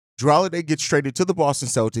Jrue Holiday gets traded to the Boston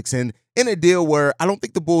Celtics and in a deal where I don't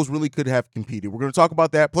think the Bulls really could have competed. We're going to talk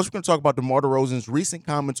about that. Plus, we're going to talk about DeMar DeRozan's recent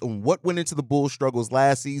comments on what went into the Bulls' struggles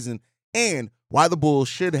last season and why the Bulls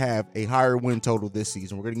should have a higher win total this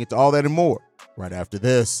season. We're going to get to all that and more right after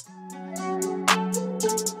this.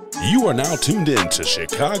 You are now tuned in to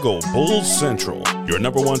Chicago Bulls Central, your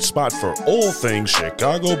number one spot for all things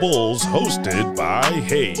Chicago Bulls, hosted by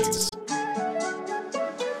Hayes.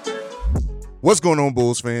 What's going on,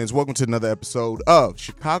 Bulls fans? Welcome to another episode of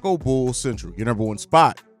Chicago Bulls Central, your number one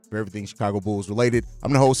spot for everything Chicago Bulls related.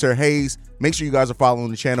 I'm the host, Sir Hayes. Make sure you guys are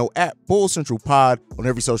following the channel at Bulls Central Pod on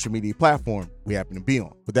every social media platform we happen to be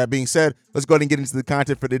on. With that being said, let's go ahead and get into the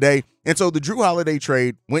content for today. And so the Jrue Holiday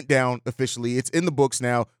trade went down officially. It's in the books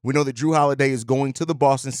now. We know that Jrue Holiday is going to the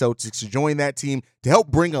Boston Celtics to join that team to help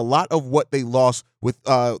bring a lot of what they lost with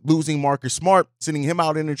losing Marcus Smart, sending him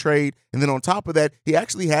out in a trade. And then on top of that, he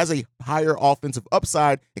actually has a higher offensive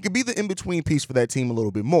upside. It could be the in-between piece for that team a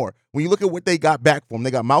little bit more. When you look at what they got back for him,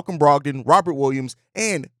 they got Malcolm Brogdon, Robert Williams,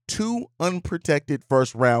 and 2 unprotected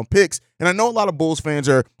first-round picks. And I know a lot of Bulls fans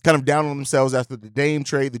are kind of down on themselves after the Dame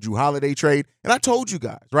trade, the Jrue Holiday trade. And I told you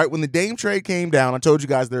guys, right, when the Dame trade came down, I told you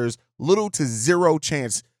guys there's little to zero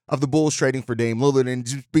chance of the Bulls trading for Dame Lillard and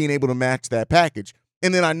just being able to match that package.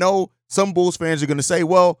 And then I know some Bulls fans are going to say,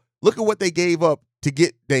 well, look at what they gave up to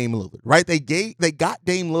get Dame Lillard, right? They got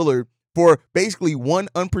Dame Lillard for basically 1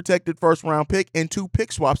 unprotected first-round pick and 2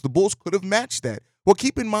 pick swaps. The Bulls could have matched that. Well,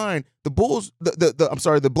 keep in mind, the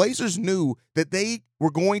Blazers knew that they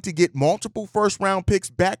were going to get multiple first-round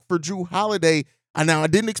picks back for Jrue Holiday. And now I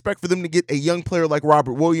didn't expect for them to get a young player like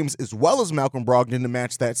Robert Williams as well as Malcolm Brogdon to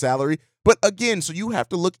match that salary. But again, so you have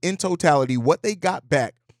to look in totality. What they got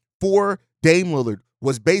back for Dame Lillard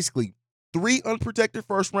was basically 3 unprotected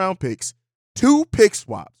first-round picks, 2 pick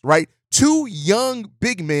swaps, right? 2 young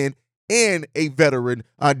big men, and a veteran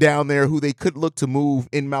down there who they could look to move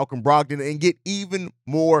in Malcolm Brogdon and get even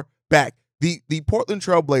more back. The Portland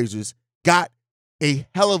Trail Blazers got a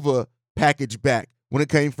hell of a package back when it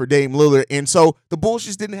came for Dame Lillard, and so the Bulls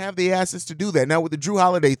just didn't have the assets to do that. Now with the Jrue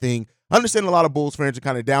Holiday thing, I understand a lot of Bulls fans are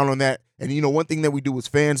kind of down on that, and you know one thing that we do as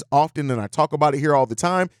fans often, and I talk about it here all the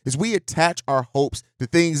time, is we attach our hopes to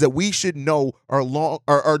things that we should know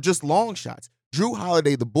are just long shots. Jrue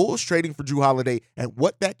Holiday, the Bulls trading for Jrue Holiday and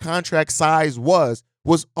what that contract size was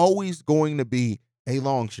always going to be a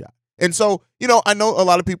long shot. And so, you know, I know a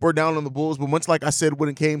lot of people are down on the Bulls, but much like I said when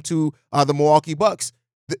it came to the Milwaukee Bucks,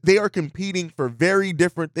 they are competing for very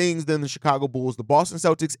different things than the Chicago Bulls. The Boston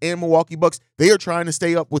Celtics and Milwaukee Bucks, they are trying to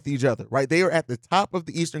stay up with each other, right? They are at the top of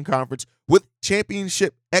the Eastern Conference with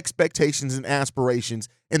championship expectations and aspirations,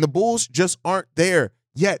 and the Bulls just aren't there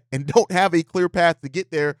yet and don't have a clear path to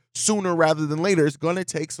get there sooner rather than later. It's going to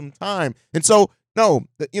take some time. And so, no,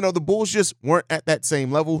 you know, the Bulls just weren't at that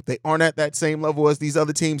same level. They aren't at that same level as these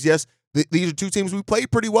other teams. Yes, these are 2 teams we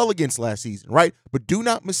played pretty well against last season, right? But do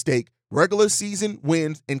not mistake regular season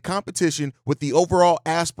wins and competition with the overall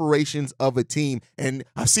aspirations of a team. And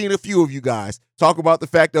I've seen a few of you guys talk about the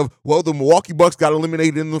fact of, well, the Milwaukee Bucks got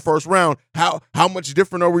eliminated in the first round. How much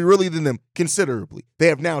different are we really than them? Considerably. They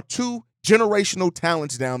have now 2 generational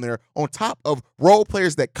talents down there on top of role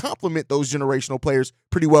players that complement those generational players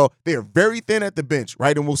pretty well. They are very thin at the bench,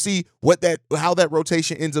 right? And we'll see how that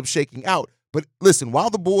rotation ends up shaking out. But listen, while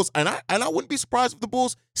the Bulls, and I wouldn't be surprised if the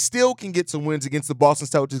Bulls still can get some wins against the Boston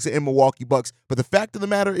Celtics and Milwaukee Bucks, but the fact of the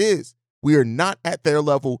matter is we are not at their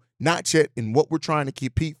level, not yet, in what we're trying to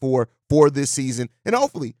compete for this season. And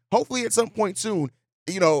hopefully at some point soon,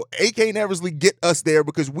 you know, AK Eversley get us there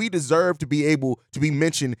because we deserve to be able to be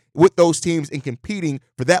mentioned with those teams and competing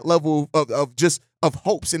for that level of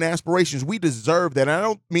hopes and aspirations. We deserve that. And I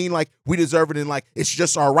don't mean like we deserve it in like it's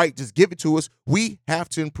just our right, just give it to us. We have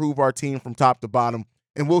to improve our team from top to bottom,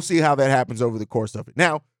 and we'll see how that happens over the course of it.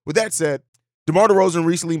 Now, with that said, DeMar DeRozan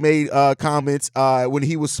recently made comments when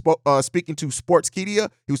he was speaking to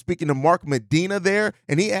Sportskeeda. He was speaking to Mark Medina there,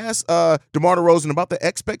 and he asked DeMar DeRozan about the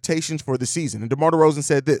expectations for the season. And DeMar DeRozan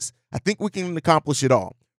said this: I think we can accomplish it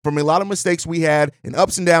all. From a lot of mistakes we had and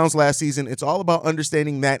ups and downs last season, it's all about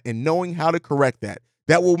understanding that and knowing how to correct that.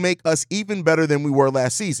 That will make us even better than we were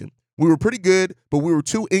last season. We were pretty good, but we were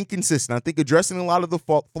too inconsistent. I think addressing a lot of the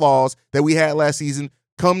flaws that we had last season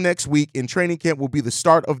come next week in training camp will be the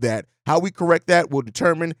start of that. How we correct that will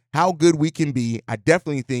determine how good we can be. I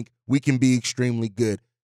definitely think we can be extremely good.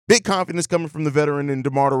 Big confidence coming from the veteran in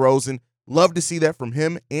DeMar DeRozan. Love to see that from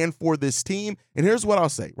him and for this team. And here's what I'll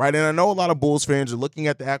say, right? And I know a lot of Bulls fans are looking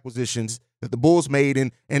at the acquisitions that the Bulls made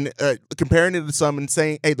and comparing it to some and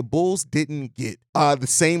saying, hey, the Bulls didn't get the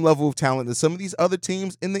same level of talent that some of these other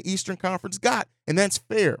teams in the Eastern Conference got. And that's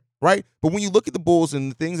fair. right? But when you look at the Bulls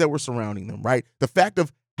and the things that were surrounding them, right, the fact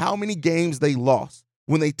of how many games they lost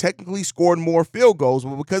when they technically scored more field goals,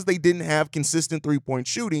 but because they didn't have consistent three-point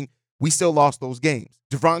shooting, we still lost those games.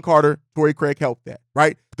 Javon Carter, Torrey Craig helped that,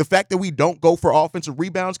 right? The fact that we don't go for offensive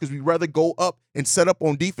rebounds because we'd rather go up and set up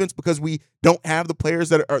on defense because we don't have the players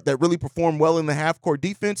that really perform well in the half-court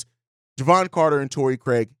defense, Javon Carter and Torrey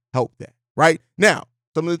Craig helped that, right? Now,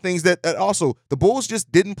 some of the things that also, the Bulls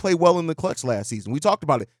just didn't play well in the clutch last season. We talked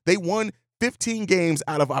about it. They won 15 games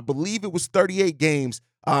out of, I believe it was 38 games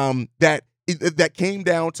that came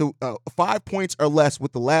down to 5 points or less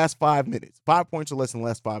with the last 5 minutes. 5 points or less in the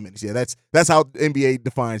last 5 minutes. Yeah, that's how the NBA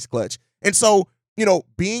defines clutch. And so,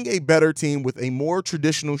 being a better team with a more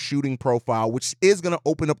traditional shooting profile, which is going to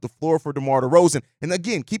open up the floor for DeMar DeRozan. And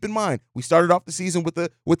again, keep in mind, we started off the season with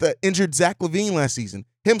the injured Zach LaVine last season,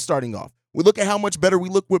 him starting off. We look at how much better we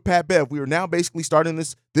look with Pat Bev. We are now basically starting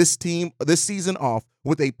this season off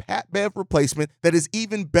with a Pat Bev replacement that is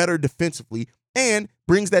even better defensively and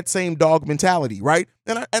brings that same dog mentality, right?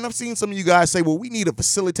 And I've seen some of you guys say, well, we need a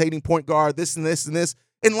facilitating point guard, this and this and this.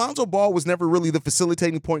 And Lonzo Ball was never really the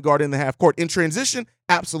facilitating point guard in the half court. In transition,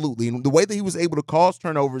 absolutely. And the way that he was able to cause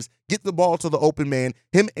turnovers, get the ball to the open man,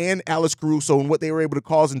 him and Alex Caruso, and what they were able to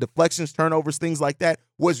cause in deflections, turnovers, things like that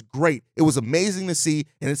was great. It was amazing to see,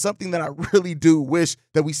 and it's something that I really do wish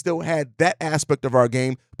that we still had that aspect of our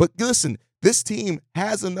game. But listen, this team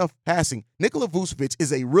has enough passing. Nikola Vucevic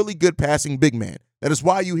is a really good passing big man. That is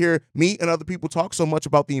why you hear me and other people talk so much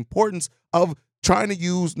about the importance of trying to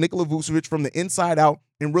use Nikola Vucevic from the inside out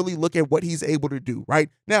and really look at what he's able to do, right?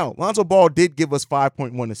 Now, Lonzo Ball did give us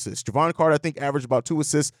 5.1 assists. Javon Carter, I think, averaged about 2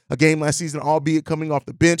 assists a game last season, albeit coming off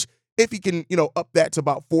the bench. If he can, up that to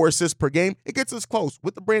about 4 assists per game, it gets us close.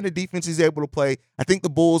 With the brand of defense he's able to play, I think the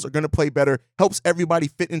Bulls are going to play better, helps everybody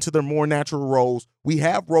fit into their more natural roles. We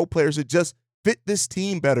have role players that just fit this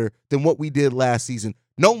team better than what we did last season.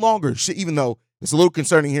 No longer, even though it's a little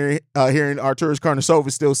concerning hearing Arturas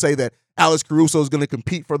Karnisovas still say that Alex Caruso is going to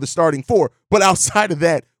compete for the starting 4. But outside of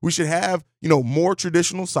that, we should have, more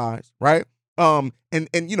traditional size, right? And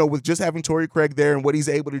with just having Torrey Craig there and what he's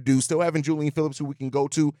able to do, still having Julian Phillips, who we can go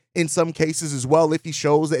to in some cases as well if he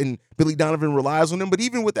shows that, and Billy Donovan relies on him. But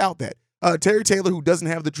even without that, Terry Taylor, who doesn't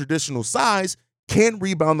have the traditional size, can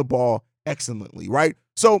rebound the ball excellently, right?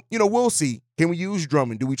 So, we'll see. Can we use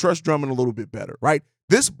Drummond? Do we trust Drummond a little bit better, right?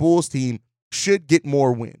 This Bulls team should get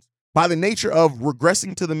more wins. By the nature of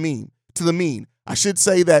regressing to the mean, I should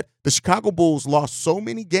say that the Chicago Bulls lost so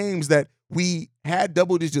many games that we had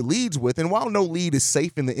double-digit leads with, and while no lead is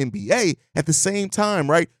safe in the NBA, at the same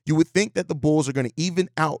time, right, you would think that the Bulls are going to even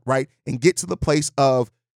out, right, and get to the place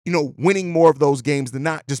of, winning more of those games than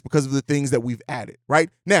not, just because of the things that we've added, right?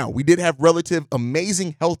 Now, we did have relative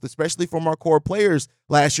amazing health, especially from our core players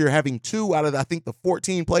last year, having 2 out of, I think, the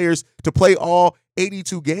 14 players to play all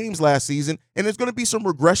 82 games last season, and there's going to be some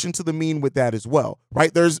regression to the mean with that as well,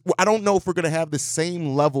 right? I don't know if we're going to have the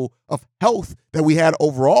same level of health that we had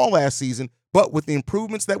overall last season, but with the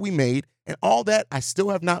improvements that we made and all that, I still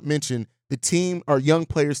have not mentioned the team or young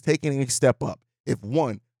players taking a step up. If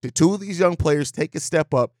 1 to 2 of these young players take a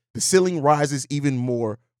step up, the ceiling rises even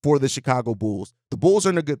more for the Chicago Bulls. The Bulls are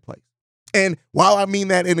in a good place. And while I mean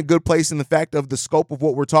that in a good place in the fact of the scope of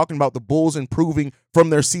what we're talking about, the Bulls improving from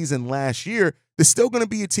their season last year, there's still going to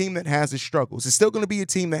be a team that has its struggles. It's still going to be a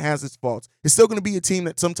team that has its faults. It's still going to be a team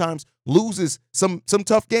that sometimes loses some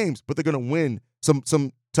tough games, but they're going to win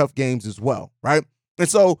some tough games as well, right? And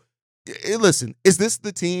so, listen, is this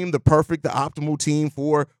the optimal team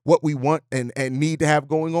for what we want and need to have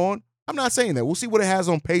going on? I'm not saying that. We'll see what it has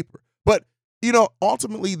on paper. But,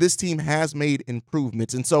 ultimately this team has made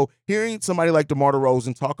improvements. And so hearing somebody like DeMar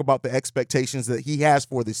DeRozan talk about the expectations that he has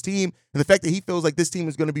for this team and the fact that he feels like this team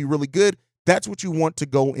is going to be really good, that's what you want to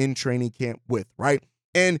go in training camp with, right?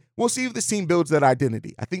 And we'll see if this team builds that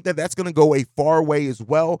identity. I think that that's going to go a far way as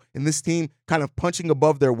well. And this team kind of punching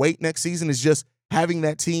above their weight next season is just having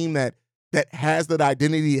that team that has that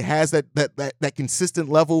identity, has that consistent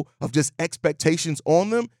level of just expectations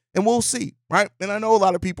on them. And we'll see, right? And I know a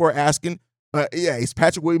lot of people are asking, is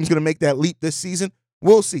Patrick Williams going to make that leap this season?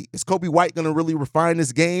 We'll see. Is Kobe White going to really refine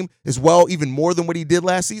his game as well, even more than what he did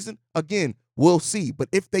last season? Again, we'll see. But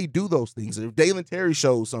if they do those things, if Dalen Terry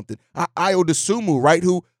shows something, Ayo Dosunmu, right,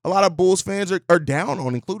 who a lot of Bulls fans are down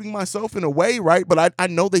on, including myself in a way, right? But I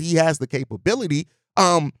know that he has the capability.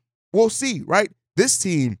 We'll see, right? This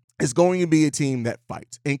team is going to be a team that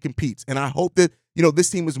fights and competes. And I hope that, this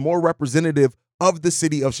team is more representative of the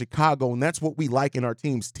city of Chicago. And that's what we like in our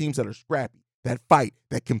teams that are scrappy, that fight,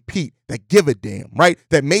 that compete, that give a damn, right?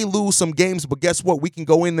 That may lose some games, but guess what? We can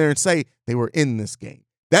go in there and say they were in this game.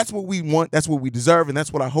 That's what we want. That's what we deserve. And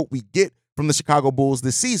that's what I hope we get from the Chicago Bulls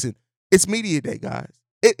this season. It's media day, guys.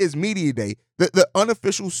 It is media day. The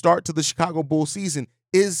unofficial start to the Chicago Bulls season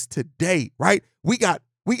is today, right? We got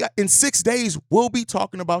in 6 days, we'll be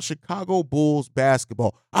talking about Chicago Bulls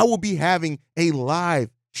basketball. I will be having a live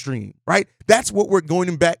stream, right? That's what we're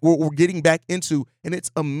getting back into, and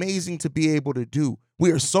it's amazing to be able to do.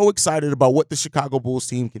 We are so excited about what the Chicago Bulls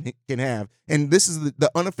team can have, and this is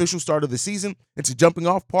the unofficial start of the season. It's a jumping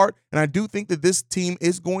off part, and I do think that this team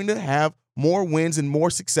is going to have more wins and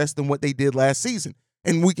more success than what they did last season,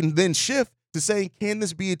 and we can then shift to saying, can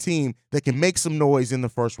this be a team that can make some noise in the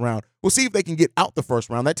first round? We'll see if they can get out the first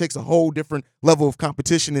round. That takes a whole different level of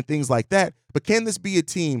competition and things like that. But can this be a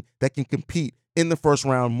team that can compete in the first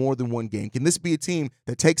round more than one game? Can this be a team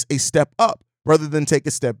that takes a step up rather than take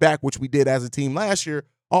a step back, which we did as a team last year,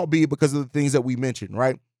 albeit because of the things that we mentioned,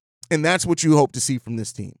 right? And that's what you hope to see from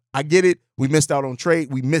this team. I get it. We missed out on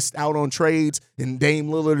trades and Dame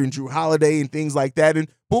Lillard and Drew Holiday and things like that. And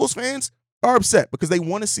Bulls fans are upset because they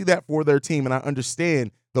want to see that for their team. And I understand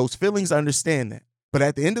those feelings. I understand that. But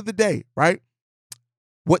at the end of the day, right,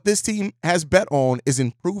 what this team has bet on is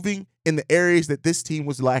improving in the areas that this team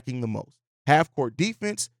was lacking the most. Half-court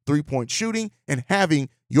defense, three-point shooting, and having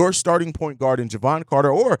your starting point guard in Javon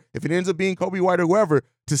Carter, or if it ends up being Kobe White or whoever,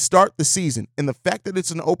 to start the season. And the fact that it's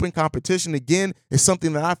an open competition, again, is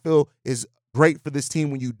something that I feel is great for this team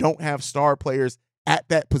when you don't have star players at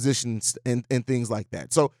that position and things like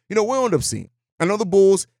that. So, we'll end up seeing. I know the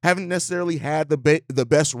Bulls haven't necessarily had the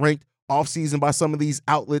best ranked offseason by some of these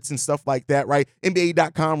outlets and stuff like that, right?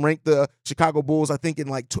 NBA.com ranked the Chicago Bulls, I think, as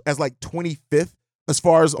 25th as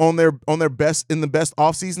far as on their best in the best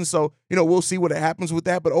offseason. So, we'll see what happens with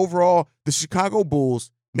that. But overall, the Chicago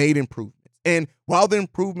Bulls made improvements. And while the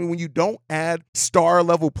improvement, when you don't add star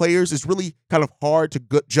level players, it's really kind of hard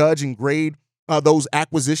to judge and grade those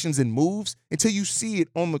acquisitions and moves until you see it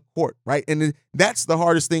on the court, right? And that's the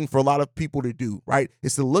hardest thing for a lot of people to do, right?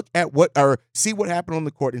 Is to look at see what happened on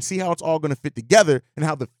the court and see how it's all going to fit together and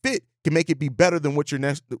how the fit can make it be better than what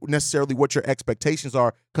necessarily what your expectations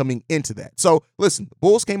are coming into that. So listen, the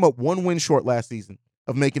Bulls came up one win short last season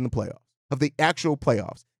of making the playoffs, of the actual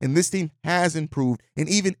playoffs. And this team has improved. And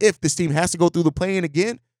even if this team has to go through the play-in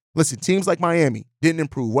again, listen, teams like Miami didn't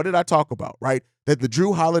improve. What did I talk about, right? That the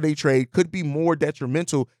Drew Holiday trade could be more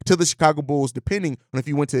detrimental to the Chicago Bulls, depending on if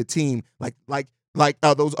you went to a team like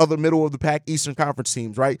those other middle of the pack Eastern Conference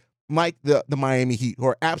teams, right? Like the Miami Heat, who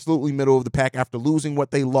are absolutely middle of the pack after losing what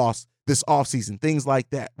they lost this offseason, things like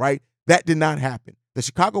that, right? That did not happen. The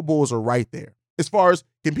Chicago Bulls are right there as far as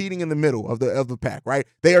competing in the middle of the pack, right?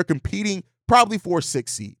 They are competing probably for a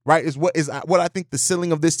 6 seed, right? Is what I think the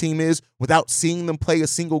ceiling of this team is without seeing them play a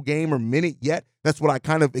single game or minute yet. That's what I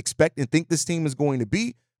kind of expect and think this team is going to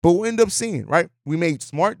be. But we'll end up seeing, right? We made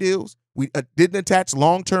smart deals. We didn't attach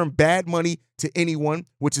long-term bad money to anyone,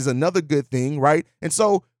 which is another good thing, right? And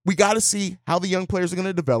so we got to see how the young players are going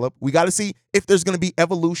to develop. We got to see if there's going to be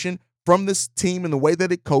evolution from this team and the way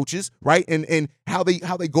that it coaches, right? And how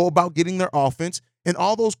they go about getting their offense. And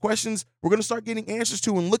all those questions we're going to start getting answers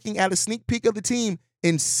to and looking at a sneak peek of the team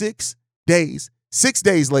in 6 days. 6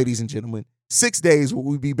 days, ladies and gentlemen. 6 days will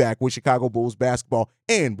we be back with Chicago Bulls basketball.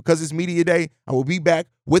 And because it's media day, I will be back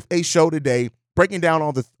with a show today breaking down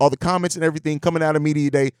all the comments and everything coming out of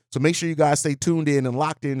media day. So make sure you guys stay tuned in and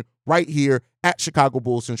locked in right here at Chicago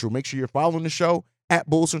Bulls Central. Make sure you're following the show at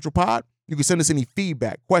Bulls Central Pod. You can send us any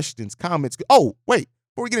feedback, questions, comments. Oh, wait,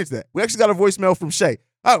 before we get into that, we actually got a voicemail from Shay.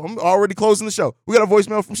 Oh, I'm already closing the show. We got a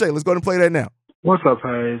voicemail from Shay. Let's go ahead and play that now. What's up,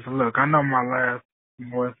 Hayes? Look, I know my last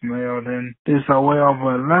voicemail didn't do so well,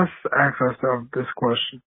 but let's ask ourselves this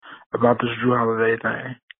question about this Drew Holiday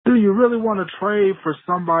thing. Do you really want to trade for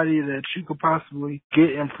somebody that you could possibly get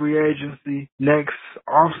in free agency next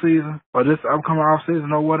offseason or this upcoming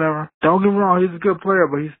offseason or whatever? Don't get me wrong, he's a good player,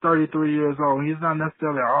 but he's 33 years old. He's not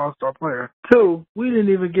necessarily an all-star player. 2, we didn't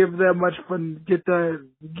even give that much for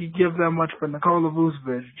Nikola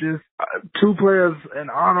Vucevic. Just 2 players, in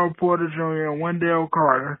Otto Porter Jr. and Wendell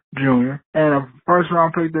Carter Jr. and a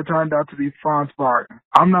first-round pick that turned out to be Franz Wagner.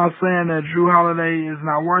 I'm not saying that Drew Holiday is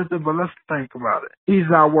not worth it, but let's think about it. He's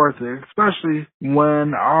not worth it, especially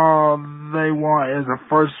when all they want is a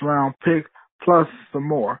first-round pick plus some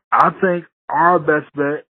more. I think our best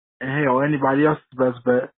bet, and hell, anybody else's best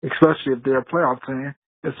bet, especially if they're a playoff team,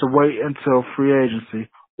 is to wait until free agency,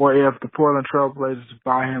 or if the Portland Trail Blazers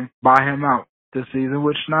buy him out this season,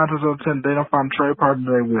 which 9 times out of 10, they don't find a trade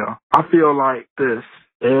partner, they will. I feel like this.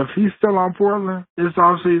 If he's still on Portland this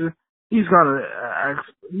offseason, he's gonna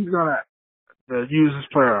use his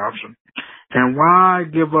player option. And why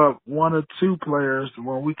give up one or two players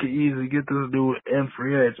when we could easily get this dude in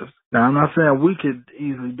free agents? Now, I'm not saying we could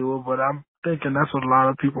easily do it, but I'm thinking that's what a lot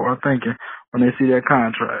of people are thinking when they see that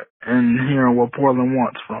contract and hearing what Portland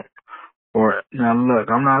wants from it. Now, look,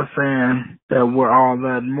 I'm not saying that we're all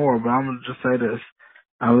that and more, but I'm going to just say this.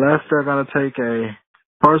 Unless they're going to take a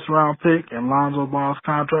first-round pick in Lonzo Ball's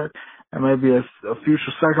contract and maybe a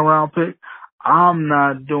future second-round pick, I'm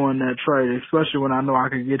not doing that trade, especially when I know I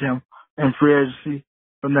could get him in free agency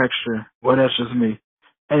for next year. Well, that's just me.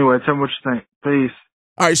 Anyway, tell me what you think. Peace.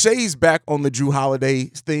 All right, Shay's back on the Jrue Holiday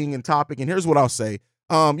thing and topic, and here's what I'll say.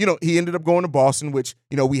 He ended up going to Boston, which,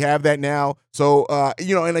 we have that now. So,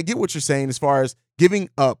 and I get what you're saying as far as giving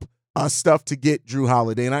up stuff to get Jrue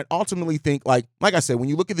Holiday. And I ultimately think, like I said, when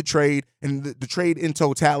you look at the trade and the trade in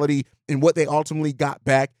totality and what they ultimately got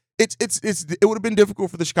back, it would have been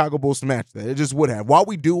difficult for the Chicago Bulls to match that. It just would have. While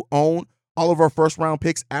we do own all of our first-round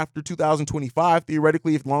picks after 2025,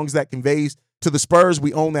 theoretically, as long as that conveys to the Spurs,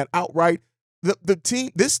 we own that outright.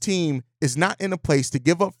 This team is not in a place to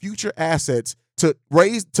give up future assets to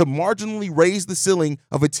marginally raise the ceiling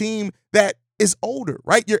of a team that is older,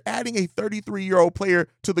 right? You're adding a 33-year-old player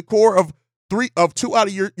to the core of two out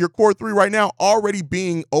of your core three right now already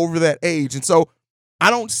being over that age. And so I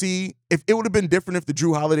don't see if it would have been different if the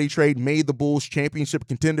Jrue Holiday trade made the Bulls championship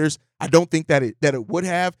contenders. I don't think that it would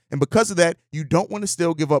have. And because of that, you don't want to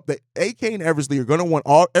still give up that AK and Eversley are going to want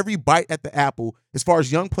every bite at the apple as far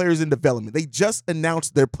as young players in development. They just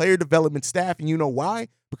announced their player development staff, and you know why?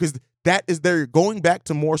 Because they're going back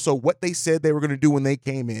to more so what they said they were going to do when they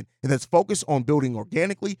came in, and that's focused on building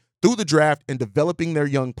organically through the draft and developing their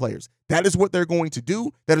young players. That is what they're going to do.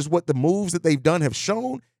 That is what the moves that they've done have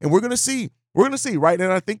shown, and we're going to see. We're going to see, right?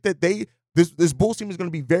 And I think that this Bulls team is going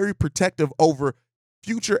to be very protective over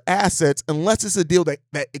future assets unless it's a deal that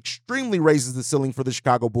extremely raises the ceiling for the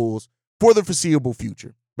Chicago Bulls for the foreseeable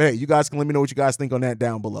future. But hey, you guys can let me know what you guys think on that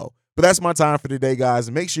down below. But that's my time for today, guys.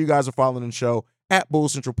 And make sure you guys are following the show at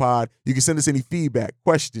Bulls Central Pod. You can send us any feedback,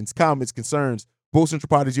 questions, comments, concerns,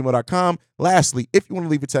 bullcentralpod@gmail.com. Lastly, if you want to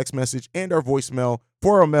leave a text message and our voicemail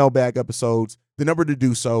for our mailbag episodes, the number to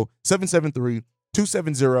do so,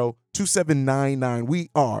 773-270-2799. We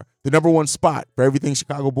are the #1 spot for everything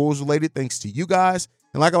Chicago Bulls related, thanks to you guys.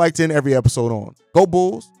 And like I like to end every episode on, go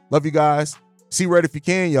Bulls. Love you guys. See red if you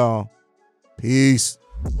can, y'all. Peace.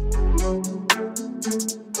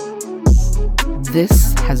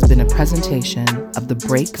 This has been a presentation of the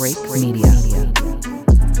Break Media.